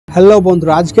Hello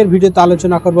বন্ধুরা, আজকের ভিডিওতে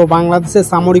আলোচনা করব বাংলাদেশের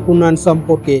সামরিক উন্নয়ন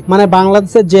সম্পর্কে। মানে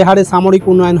বাংলাদেশের যে হারে সামরিক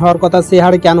উন্নয়ন হওয়ার কথা সে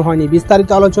হারে কেন হয়নি, বিস্তারিত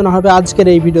আলোচনা হবে আজকের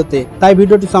এই ভিডিওতে। তাই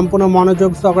ভিডিওটি সম্পূর্ণ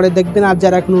মনোযোগ সহকারে দেখবেন। আর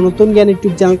যারা এখনো নতুন জ্ঞান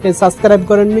ইউটিউব চ্যানেলকে সাবস্ক্রাইব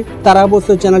করেননি তারা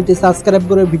অবশ্যই চ্যানেলটি সাবস্ক্রাইব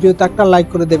করে ভিডিওতে একটা লাইক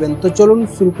করে দেবেন। তো চলুন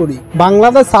শুরু করি।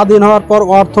 বাংলাদেশ স্বাধীন হওয়ার পর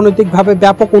অর্থনৈতিকভাবে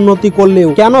ব্যাপক উন্নতি করলেও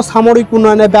কেন সামরিক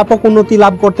উন্নয়নে ব্যাপক উন্নতি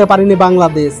লাভ করতে পারেনি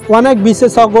বাংলাদেশ? অনেক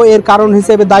বিশেষজ্ঞ এর কারণ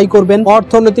হিসেবে দায়ী করবেন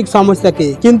অর্থনৈতিক সমস্যাকে,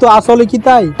 কিন্তু আসলে কি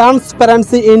তাই?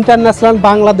 ট্রান্সপারেন্সি ইন্টারন্যাশনাল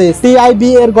বাংলাদেশ টিআইবি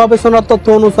এর গবেষণার তথ্য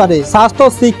অনুসারে স্বাস্থ্য,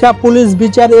 শিক্ষা, পুলিশ,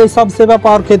 বিচার এইসব সেবা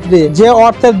পাওয়ার ক্ষেত্রে যে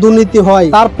অর্থের দুর্নীতি হয়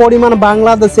তার পরিমাণ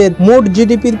বাংলাদেশের মোট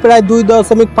জিডিপির প্রায়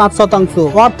 2.5%।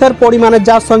 অর্থের পরিমাণে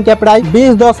যার সংখ্যা প্রায়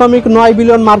 20.9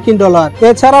 বিলিয়ন মার্কিন ডলার।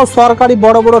 এছাড়াও সরকারি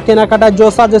বড় বড় কেনাকাটায়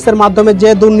জোসাজেসের মাধ্যমে যে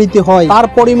দুর্নীতি হয় তার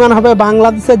পরিমাণ হবে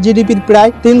বাংলাদেশের জিডিপির প্রায়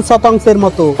 3%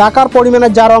 মতো। টাকার পরিমাণে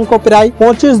যার অঙ্ক প্রায়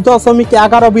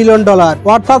 25.11 বিলিয়ন ডলার।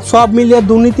 অর্থাৎ সব মিলিয়ে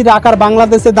দুর্নীতির আকার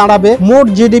বাংলাদেশে দাঁড়াবে মোট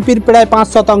জিডিপির প্রায়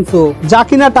 5%, যা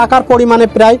কিনা টাকার পরিমাণে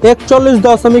প্রায়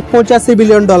 41.85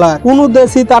 বিলিয়ন ডলার। কোন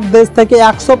দেশই তার দেশ থেকে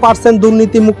 100%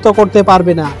 দুর্নীতি মুক্ত করতে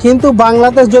পারবে না। কিন্তু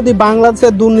বাংলাদেশ যদি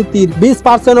বাংলাদেশের দুর্নীতির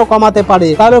 20%ও কমাতে পারে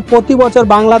তাহলে প্রতি বছর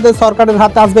বাংলাদেশ সরকারের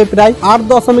হাতে আসবে প্রায়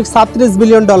 8.37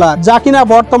 বিলিয়ন ডলার, যা কিনা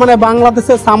বর্তমানে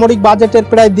বাংলাদেশের সামরিক বাজেটের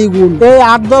প্রায় দ্বিগুণ। এই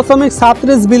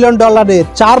 8.37 বিলিয়ন ডলারের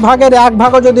 4 ভাগের 1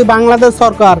 ভাগও যদি বাংলাদেশ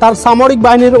সরকার তার সামরিক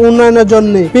বাহিনীর উন্নয়নের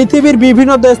জন্য পৃথিবীর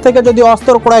বিভিন্ন দেশ থেকে যদি অস্ত্র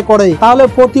ক্রয় করে তাহলে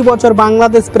প্রতি বছর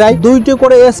বাংলাদেশ প্রায় 2টি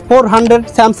করে S-400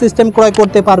 স্যাম সিস্টেম ক্রয়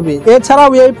করতে পারবে।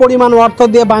 এছাড়াও এই পরিমাণ অর্থ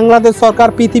দিয়ে বাংলাদেশ সরকার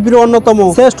পৃথিবীর অন্যতম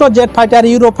শ্রেষ্ঠ jet fighter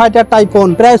euro fighter typhoon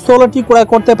প্রায় 16টি ক্রয়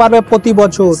করতে পারবে প্রতি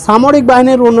বছর। সামরিক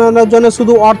বাহিনীর উন্নয়নের জন্য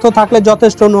শুধু অর্থ থাকলে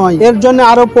যথেষ্ট নয়, এর জন্য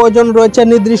আরো প্রয়োজন রয়েছে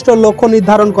নির্দিষ্ট লক্ষ্য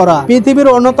নির্ধারণ করা। পৃথিবীর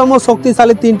অন্যতম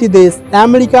শক্তিশালী 3টি দেশ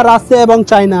আমেরিকা, রাশিয়া এবং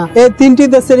চায়না, এই 3টি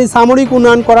দেশেরই সামরিক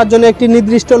উন্নয়ন করার জন্য একটি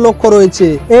নির্দিষ্ট লক্ষ্য রয়েছে।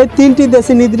 এই 3টি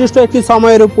দেশই নির্দিষ্ট একটি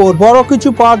সময়ের উপর বড় কিছু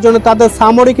পাওয়ার জন্য তাদের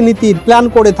সামরিক নীতির প্ল্যান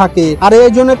করে থাকে, আর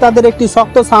এই জন্য তাদের একটি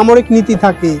শক্ত সামরিক নীতি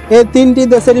থাকে। এই 3টি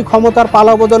দেশেরই ক্ষমতার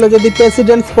পালা বদলে যদি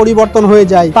প্রেসিডেন্ট পরিবর্তন হয়ে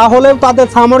যায় তাহলেও তাদের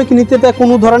সামরিক নীতিতে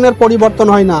কোনো ধরনের পরিবর্তন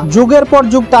হয় না। যুগের পর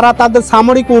যুগ তারা তাদের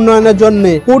সামরিক উন্নয়নের জন্য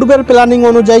পূর্বের প্ল্যানিং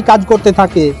অনুযায়ী কাজ করতে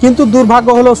থাকে। কিন্তু দুর্ভাগ্য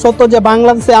হলো সত্য যে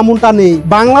বাংলাদেশে এমনটা নেই।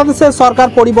 বাংলাদেশের সরকার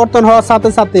পরিবর্তন হওয়ার সাথে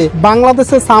সাথে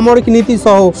বাংলাদেশের সামরিক নীতি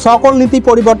সহ সকল নীতি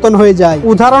পরিবর্তন হয়ে যায়।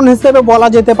 উদাহরণ হিসেবে বলা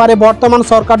যেতে পারে বর্তমান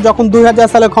সরকার যখন 2000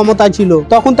 সালে ক্ষমতায় ছিল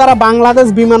তখন তারা বাংলাদেশ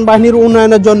বিমান বাহিনীর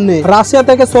উন্নয়নের জন্য রাশিয়া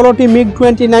থেকে 16টি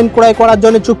MiG-29 ক্রয় করার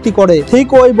জন্য চুক্তি করে। ঠিক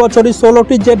ওই বছরই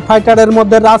 16টি জেট ফাইটারের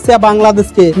মধ্যে রাশিয়া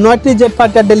বাংলাদেশকে 9টি জেট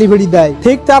ফাইটার ডেলিভারি দেয়।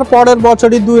 ঠিক তার পরের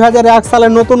বছরই 2001 সালে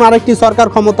নতুন আরেকটি সরকার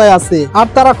ক্ষমতায় আসে, আর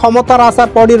তারা ক্ষমতার আসার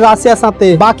পরই রাশিয়ার সাথে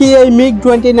বাকি এই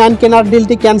MiG-29 কেনার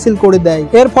ডিলটি ক্যান্সেল করে দেয়।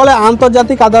 এর ফলে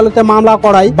আন্তর্জাতিক আদালতে মামলা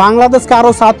করায় বাংলাদেশকে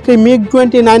আরো 7টি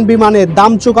MiG-29 বিমানের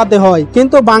দাম চুকাতে হয়।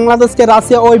 কিন্তু বাংলাদেশকে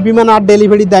রাশিয়া ওই বিমান আর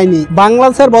ডেলিভারি দেয়নি।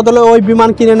 বাংলাদেশের বদলে ওই বিমান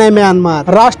কিনে নেয় মিয়ানমার।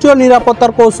 রাষ্ট্রীয়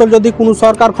নিরাপত্তার কৌশল যদি কোনো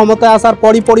সরকার ক্ষমতায় আসার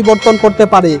পরই পরিবর্তন করতে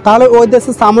পারে তাহলে ওই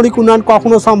দেশের সামরিক উন্নয়ন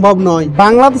কখনো সম্ভব নয়।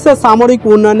 বাংলাদেশের সামরিক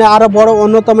উন্নয়নে আরো বড়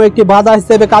অন্যতম একটি বাধা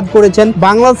হিসেবে কাজ করেছেন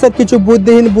বাংলাদেশের কিছু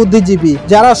বুদ্ধিহীন বুদ্ধিজীবী,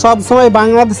 যারা সব সময়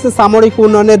বাংলাদেশের সামরিক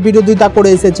উন্নয়নের বিরোধিতা করে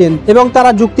এসেছেন এবং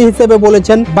তারা যুক্তি হিসেবে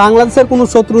বলেছেন বাংলাদেশের কোনো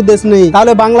শত্রু দেশ নেই,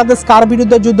 তাহলে বাংলাদেশ কার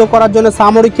বিরুদ্ধে যুদ্ধ করার জন্য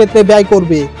সামরিক ক্ষেত্রে ব্যয়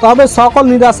করবে। তবে সকল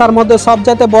নিরাশার মধ্যে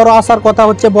সবচাইতে বড় আশার কথা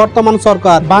হচ্ছে বর্তমান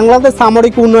সরকার বাংলাদেশ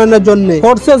সামরিক উন্নয়নের জন্য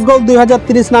ফোর্সেস গোল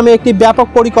 2030 নামে একটি ব্যাপক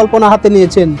পরিকল্পনা হাতে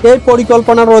নিয়েছেন। এই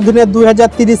পরিকল্পনার অধীনে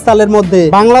 2030 সালের মধ্যে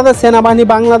বাংলাদেশ সেনাবাহিনী,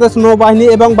 বাংলাদেশ নৌবাহিনী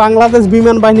এবং বাংলাদেশ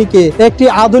বিমান বাহিনীকে একটি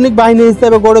আধুনিক বাহিনী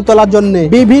হিসেবে গড়ে তোলার জন্য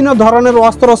বিভিন্ন ধরনের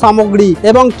অস্ত্র সামগ্রী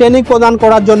এবং ট্রেনিং প্রদান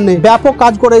করার জন্য ব্যাপক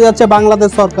কাজ করে যাচ্ছে বাংলাদেশ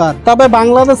সরকার। তবে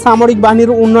বাংলাদেশ সামরিক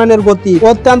বাহিনীর উন্নয়নের গতি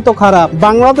অত্যন্ত খারাপ।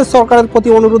 বাংলাদেশ সরকারের প্রতি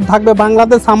অনুরোধ থাকবে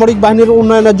বাংলাদেশ সামরিক বাহিনীর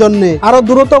উন্নয়নের জন্য আরো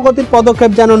দ্রুত গতির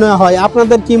পদক্ষেপ যেন নেওয়া হয়।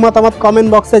 আপনাদের কি মতামত কমেন্ট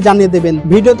বক্সে জানিয়ে দেবেন।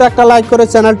 ভিডিওতে একটা লাইক করে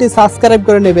চ্যানেলটি সাবস্ক্রাইব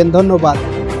করে নেবেন। ধন্যবাদ।